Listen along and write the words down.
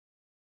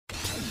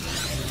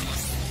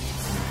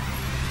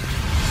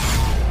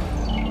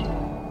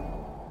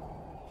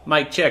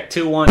Mic check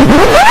 2-1.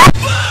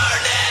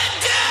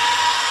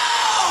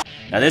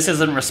 Now this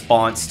is in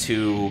response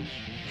to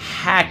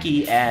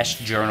hacky-ass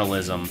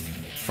journalism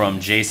from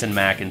Jason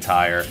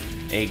McIntyre,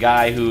 a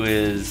guy who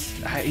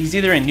he's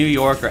either in New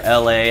York or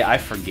LA, I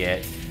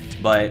forget.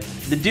 But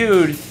the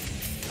dude,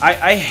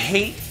 I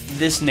hate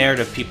this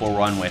narrative people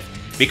run with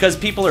because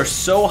people are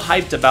so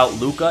hyped about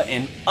Luka,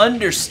 and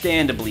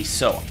understandably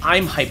so.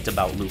 I'm hyped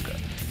about Luka.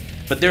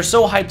 But they're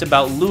so hyped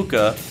about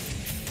Luka,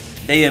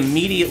 they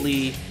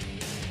immediately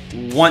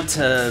want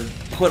to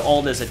put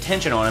all this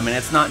attention on him, and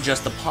it's not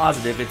just the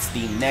positive, it's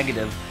the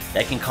negative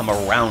that can come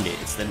around it.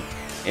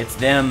 It's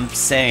them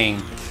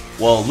saying,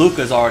 well,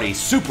 Luka's already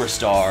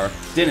superstar,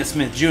 Dennis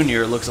Smith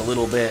Jr. looks a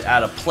little bit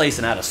out of place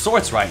and out of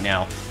sorts right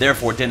now,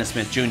 therefore Dennis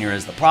Smith Jr.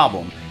 is the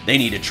problem. They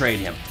need to trade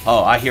him.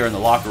 Oh, I hear in the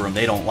locker room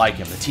they don't like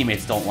him, the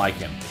teammates don't like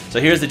him. So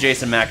here's the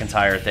Jason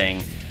McIntyre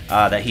thing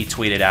that he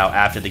tweeted out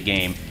after the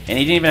game, and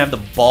he didn't even have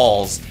the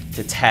balls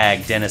to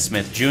tag Dennis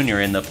Smith Jr.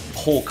 in the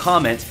whole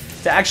comment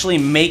to actually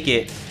make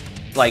it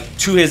like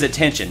to his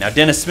attention. Now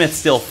Dennis Smith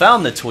still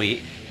found the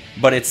tweet,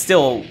 but it's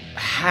still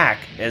hack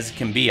as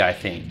can be, I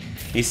think.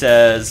 He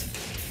says,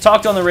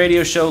 talked on the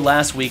radio show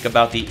last week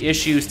about the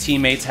issues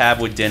teammates have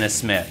with Dennis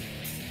Smith.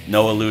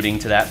 No alluding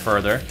to that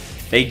further.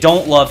 They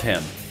don't love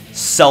him.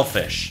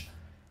 Selfish.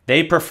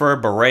 They prefer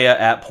Barea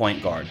at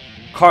point guard.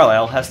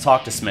 Carlisle has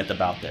talked to Smith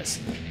about this.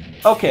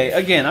 Okay,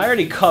 again, I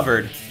already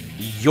covered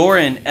you're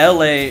in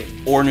LA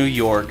or New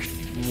York,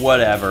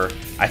 whatever.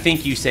 I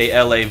think you say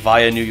LA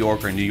via New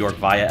York or New York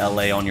via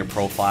LA on your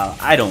profile.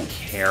 I don't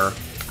care.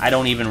 I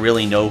don't even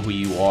really know who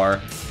you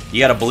are. You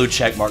got a blue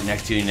check mark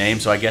next to your name,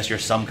 so I guess you're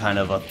some kind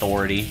of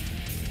authority.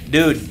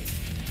 Dude,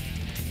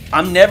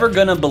 I'm never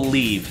gonna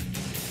believe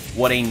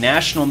what a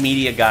national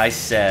media guy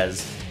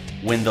says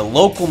when the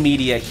local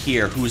media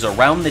here, who's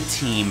around the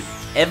team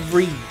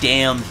every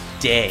damn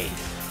day,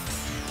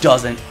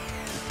 doesn't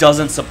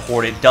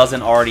support it,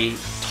 doesn't already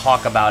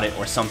talk about it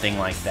or something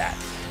like that.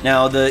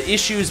 Now, the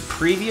issues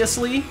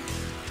previously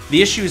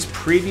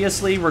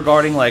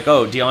regarding like,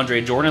 oh,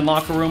 DeAndre Jordan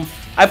locker room,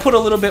 I put a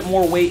little bit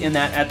more weight in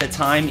that at the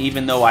time,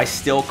 even though I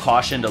still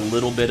cautioned a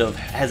little bit of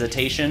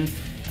hesitation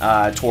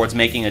towards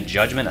making a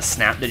judgment, a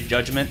snap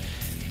judgment.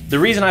 The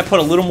reason I put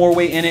a little more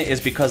weight in it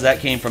is because that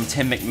came from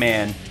Tim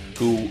McMahon,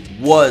 who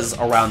was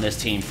around this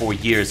team for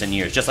years and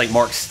years, just like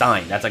Mark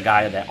Stein. That's a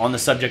guy that, on the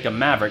subject of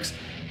Mavericks,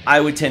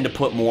 I would tend to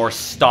put more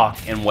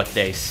stock in what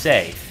they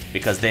say,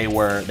 because they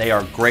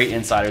are great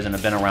insiders and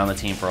have been around the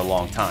team for a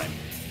long time.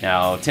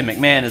 Now, Tim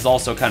McMahon has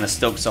also kind of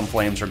stoked some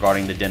flames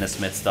regarding the Dennis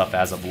Smith stuff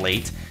as of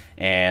late,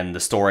 and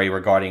the story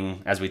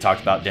regarding, as we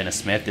talked about Dennis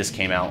Smith, this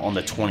came out on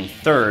the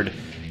 23rd,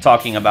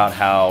 talking about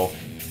how,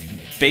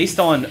 based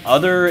on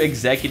other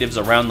executives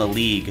around the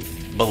league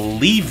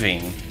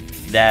believing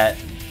that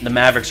the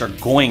Mavericks are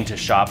going to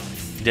shop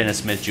Dennis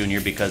Smith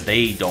Jr. because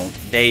they,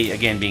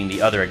 again being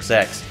the other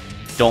execs,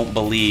 don't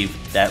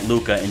believe that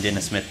Luka and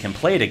Dennis Smith can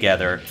play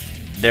together.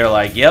 They're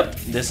like, yep,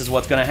 this is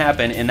what's going to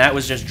happen. And that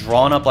was just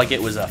drawn up like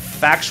it was a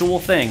factual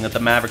thing that the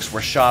Mavericks were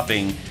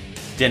shopping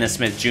Dennis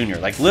Smith Jr.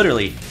 Like,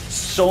 literally,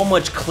 so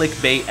much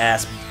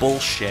clickbait-ass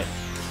bullshit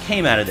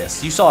came out of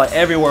this. You saw it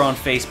everywhere on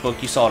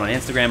Facebook. You saw it on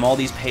Instagram. All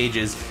these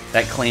pages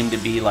that claim to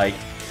be like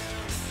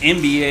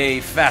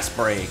NBA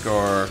Fastbreak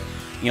or,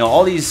 you know,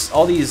 all these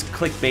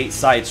clickbait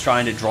sites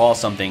trying to draw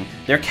something.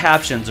 Their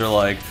captions are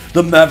like,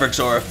 the Mavericks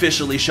are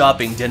officially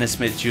shopping Dennis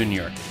Smith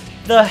Jr.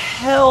 The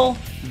hell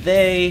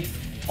they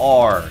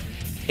are.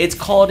 It's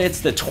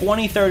the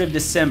 23rd of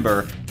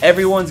December.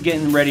 Everyone's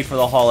getting ready for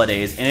the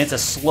holidays, and it's a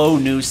slow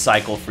news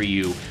cycle for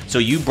you. So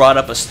you brought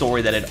up a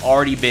story that had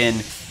already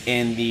been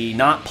in the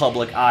not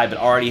public eye, but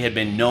already had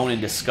been known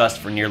and discussed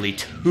for nearly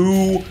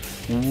 2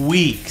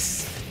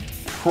 weeks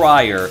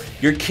prior.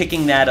 You're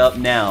kicking that up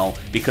now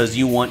because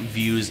you want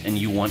views and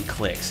you want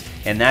clicks.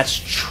 And that's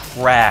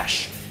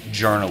trash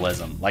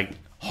journalism. Like,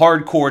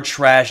 hardcore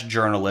trash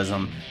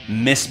journalism.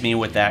 Miss me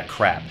with that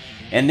crap.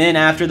 And then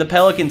after the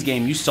Pelicans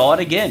game, you saw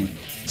it again.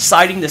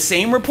 Citing the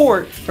same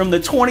report from the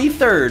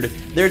 23rd,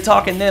 they're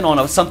talking then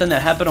on something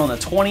that happened on the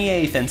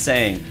 28th and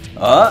saying,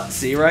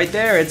 see right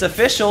there, it's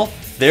official.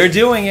 They're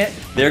doing it.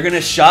 They're going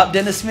to shop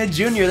Dennis Smith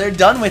Jr. They're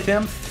done with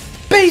him.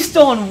 Based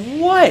on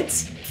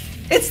what?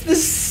 It's the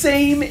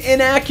same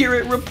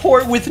inaccurate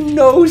report with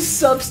no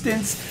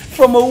substance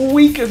from a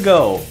week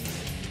ago.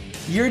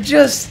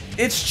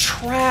 It's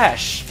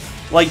trash.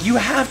 Like, you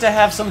have to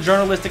have some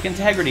journalistic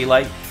integrity.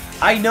 Like,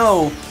 I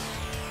know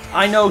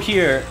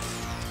here,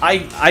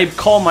 I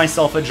call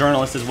myself a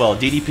journalist as well,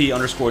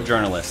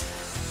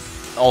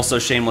 DDP_journalist. Also,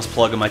 shameless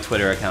plug on my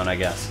Twitter account, I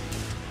guess.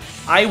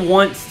 I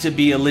want to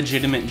be a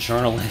legitimate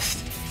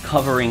journalist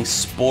covering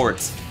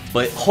sports,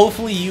 but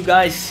hopefully you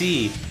guys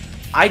see,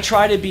 I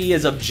try to be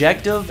as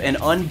objective and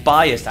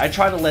unbiased. I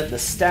try to let the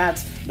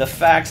stats, the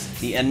facts,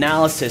 the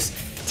analysis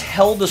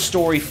tell the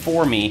story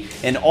for me,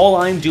 and all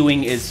I'm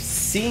doing is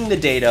seeing the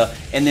data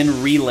and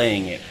then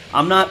relaying it.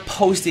 I'm not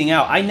posting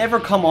out. I never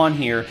come on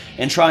here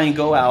and try and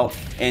go out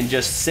and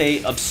just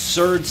say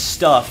absurd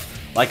stuff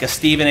like a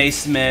Stephen A.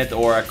 Smith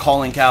or a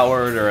Colin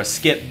Cowherd or a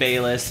Skip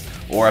Bayless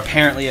or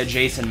apparently a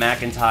Jason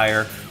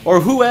McIntyre, or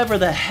whoever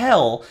the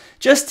hell,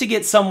 just to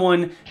get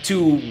someone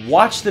to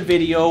watch the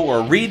video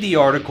or read the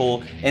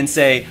article and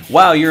say,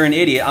 wow, you're an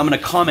idiot. I'm going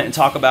to comment and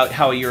talk about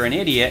how you're an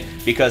idiot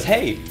because,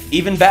 hey,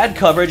 even bad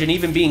coverage and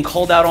even being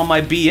called out on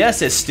my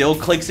BS is still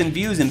clicks and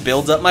views and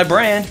builds up my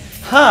brand.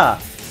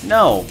 Ha!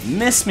 No,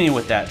 miss me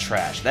with that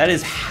trash. That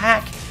is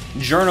hack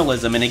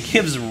journalism, and it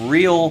gives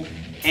real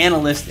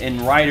analysts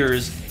and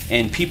writers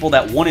and people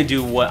that want to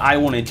do what I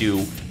want to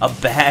do a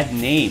bad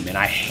name, and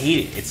I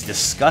hate it. It's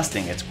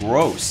disgusting. It's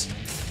gross.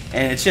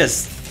 And it's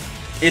just,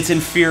 it's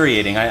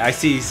infuriating. I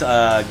see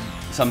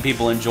some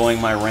people enjoying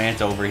my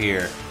rant over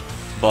here,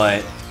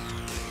 but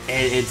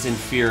it's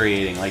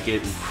infuriating. Like,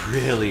 it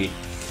really,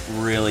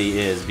 really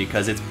is,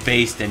 because it's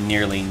based in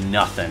nearly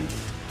nothing.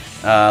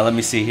 Let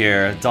me see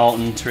here.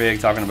 Dalton Trigg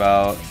talking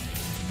about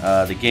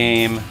the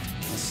game.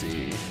 Let's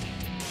see.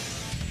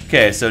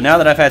 Okay, so now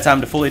that I've had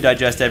time to fully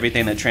digest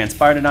everything that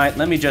transpired tonight,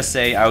 let me just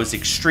say I was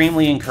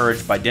extremely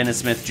encouraged by Dennis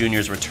Smith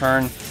Jr.'s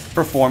return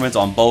performance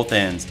on both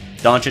ends.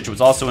 Doncic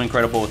was also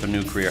incredible with a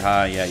new career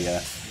high.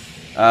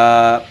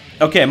 Yeah.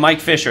 Okay,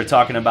 Mike Fisher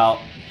talking about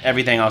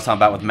everything I was talking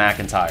about with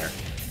McIntyre.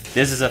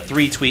 This is a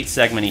 3-tweet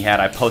segment he had.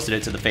 I posted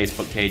it to the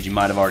Facebook page. You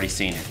might have already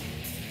seen it.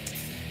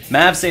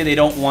 Mavs say they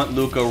don't want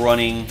Luka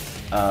running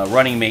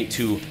mate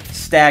to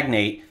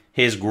stagnate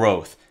his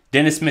growth.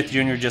 Dennis Smith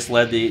Jr. just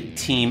led the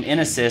team in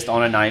assist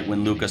on a night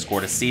when Luka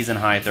scored a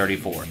season-high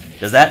 34.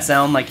 Does that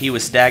sound like he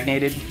was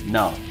stagnated?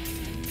 No.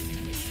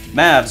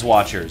 Mavs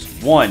watchers.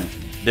 1.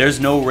 There's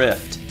no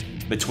rift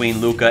between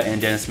Luka and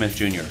Dennis Smith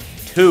Jr.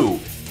 2.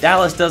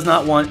 Dallas does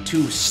not want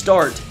to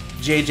start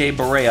JJ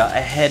Barea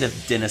ahead of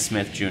Dennis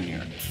Smith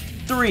Jr.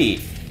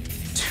 3.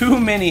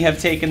 Too many have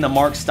taken the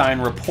Mark Stein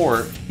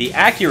report, the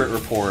accurate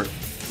report,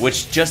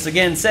 which just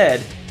again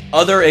said,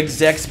 other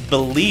execs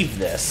believe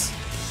this.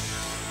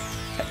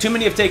 Too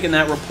many have taken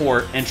that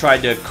report and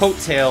tried to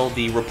coattail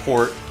the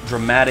report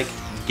dramatic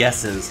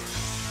guesses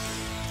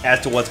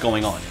as to what's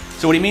going on.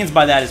 So what he means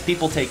by that is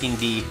people taking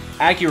the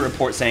accurate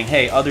report saying,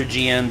 hey, other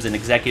GMs and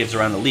executives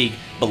around the league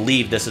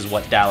believe this is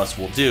what Dallas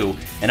will do,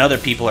 and other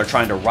people are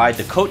trying to ride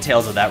the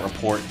coattails of that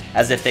report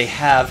as if they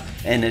have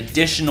an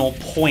additional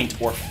point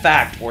or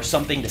fact or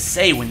something to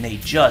say when they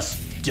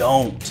just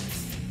don't.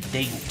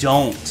 They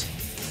don't.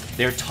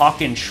 They're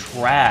talking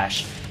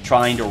trash,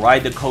 trying to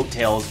ride the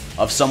coattails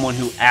of someone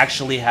who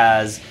actually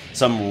has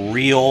some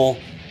real,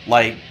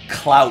 like,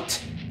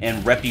 clout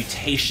and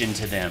reputation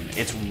to them.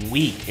 It's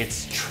weak.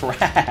 It's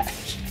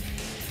trash.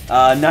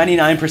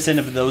 99%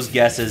 of those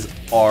guesses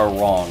are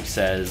wrong,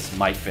 says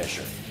Mike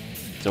Fisher.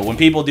 So when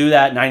people do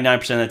that,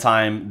 99% of the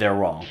time, they're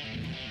wrong.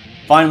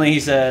 Finally, he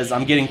says,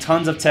 I'm getting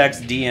tons of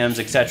texts, DMs,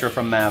 etc.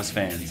 from Mavs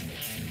fans.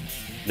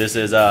 This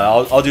is,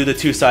 I'll do the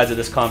two sides of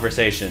this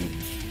conversation.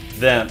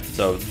 Them,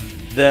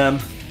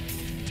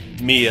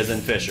 me as in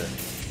Fisher.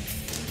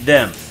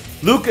 Them.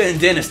 Luka and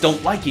Dennis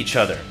don't like each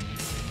other.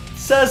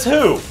 Says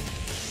who?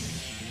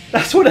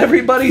 That's what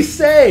everybody's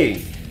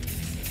saying.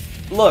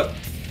 Look,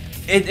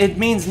 it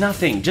means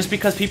nothing. Just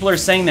because people are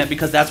saying that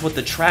because that's what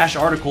the trash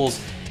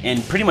articles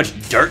and pretty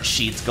much dirt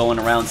sheets going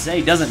around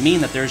say doesn't mean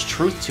that there's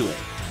truth to it.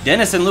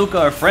 Dennis and Luka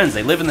are friends.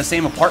 They live in the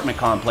same apartment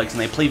complex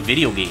and they play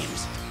video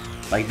games.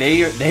 Like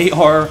they're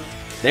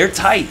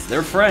tight.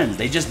 They're friends.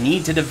 They just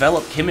need to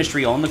develop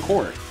chemistry on the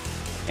court.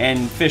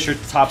 And Fisher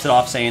tops it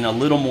off saying a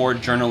little more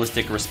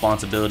journalistic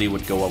responsibility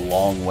would go a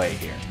long way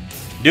here.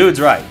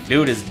 Dude's right.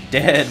 Dude is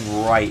dead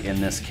right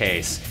in this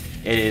case.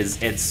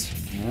 It's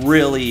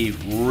really,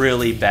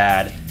 really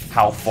bad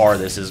how far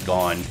this has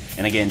gone.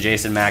 And again,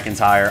 Jason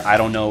McIntyre, I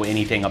don't know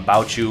anything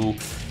about you.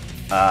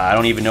 I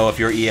don't even know if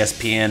you're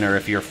ESPN or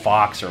if you're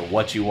Fox or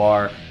what you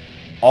are.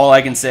 All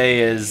I can say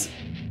is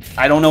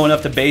I don't know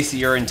enough to base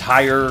your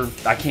entire...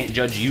 I can't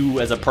judge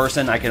you as a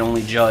person. I can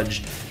only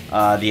judge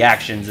the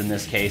actions in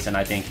this case, and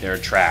I think they're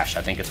trash.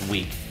 I think it's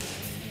weak.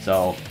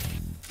 So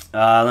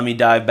let me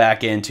dive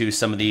back into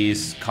some of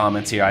these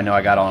comments here. I know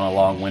I got on a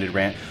long-winded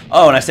rant.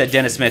 Oh, and I said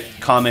Dennis Smith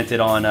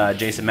commented on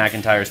Jason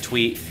McIntyre's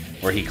tweet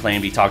where he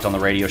claimed he talked on the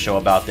radio show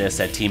about this,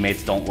 said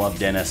teammates don't love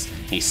Dennis.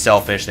 He's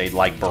selfish. They'd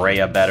like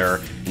Barea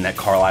better, and that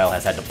Carlisle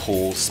has had to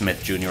pull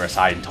Smith Jr.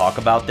 aside and talk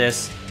about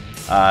this.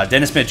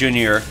 Dennis Smith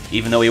Jr.,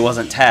 even though he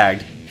wasn't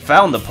tagged,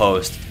 found the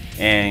post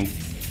and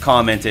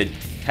commented,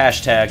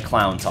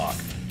 #clown talk.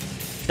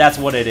 That's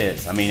what it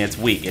is. I mean, it's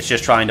weak. It's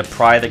just trying to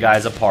pry the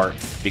guys apart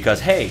because,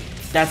 hey,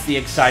 that's the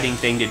exciting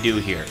thing to do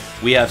here.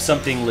 We have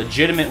something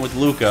legitimate with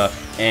Luka,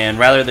 and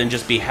rather than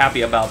just be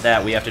happy about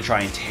that, we have to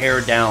try and tear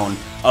down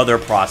other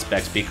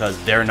prospects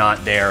because they're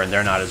not there and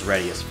they're not as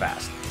ready as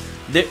fast.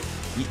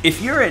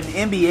 If you're an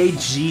NBA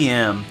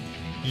GM,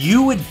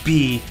 you would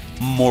be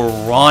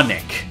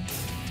moronic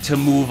to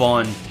move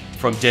on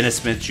from Dennis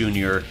Smith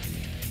Jr.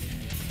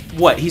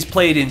 What, he's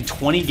played in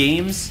 20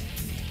 games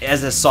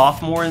as a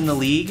sophomore in the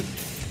league?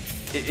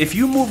 If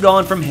you moved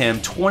on from him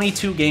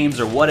 22 games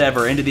or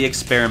whatever into the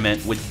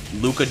experiment with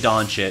Luka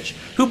Doncic,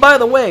 who, by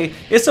the way,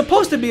 is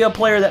supposed to be a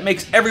player that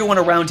makes everyone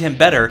around him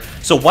better,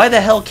 so why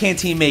the hell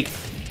can't he make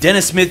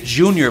Dennis Smith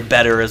Jr.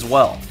 better as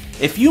well?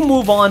 If you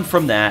move on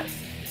from that,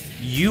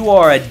 you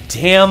are a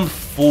damn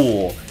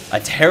fool, a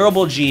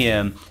terrible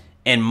GM,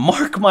 and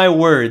mark my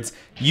words,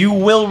 you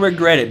will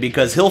regret it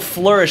because he'll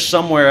flourish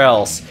somewhere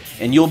else,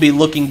 and you'll be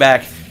looking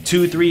back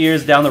 2-3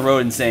 years down the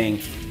road and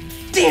saying,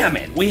 damn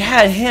it, we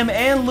had him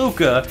and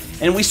Luka,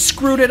 and we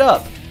screwed it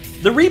up.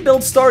 The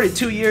rebuild started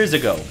 2 years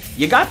ago.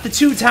 You got the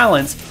two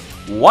talents.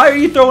 Why are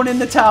you throwing in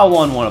the towel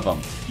on one of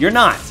them? You're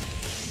not.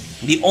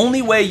 The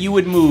only way you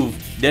would move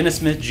Dennis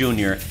Smith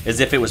Jr. is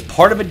if it was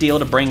part of a deal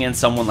to bring in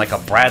someone like a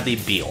Bradley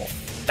Beal.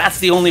 That's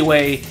the only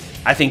way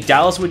I think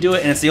Dallas would do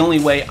it, and it's the only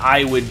way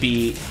I would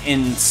be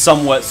in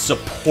somewhat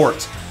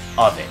support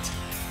of it.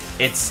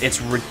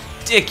 It's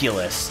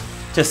ridiculous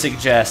to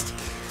suggest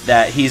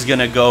that he's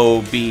gonna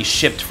go be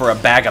shipped for a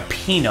bag of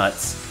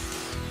peanuts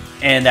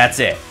and that's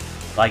it.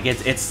 Like,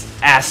 it's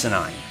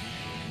asinine.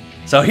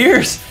 So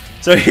here's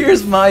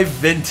my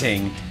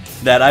venting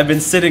that I've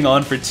been sitting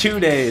on for 2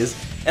 days,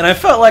 and I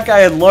felt like I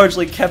had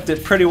largely kept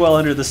it pretty well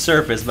under the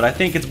surface, but I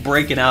think it's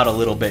breaking out a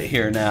little bit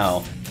here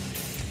now.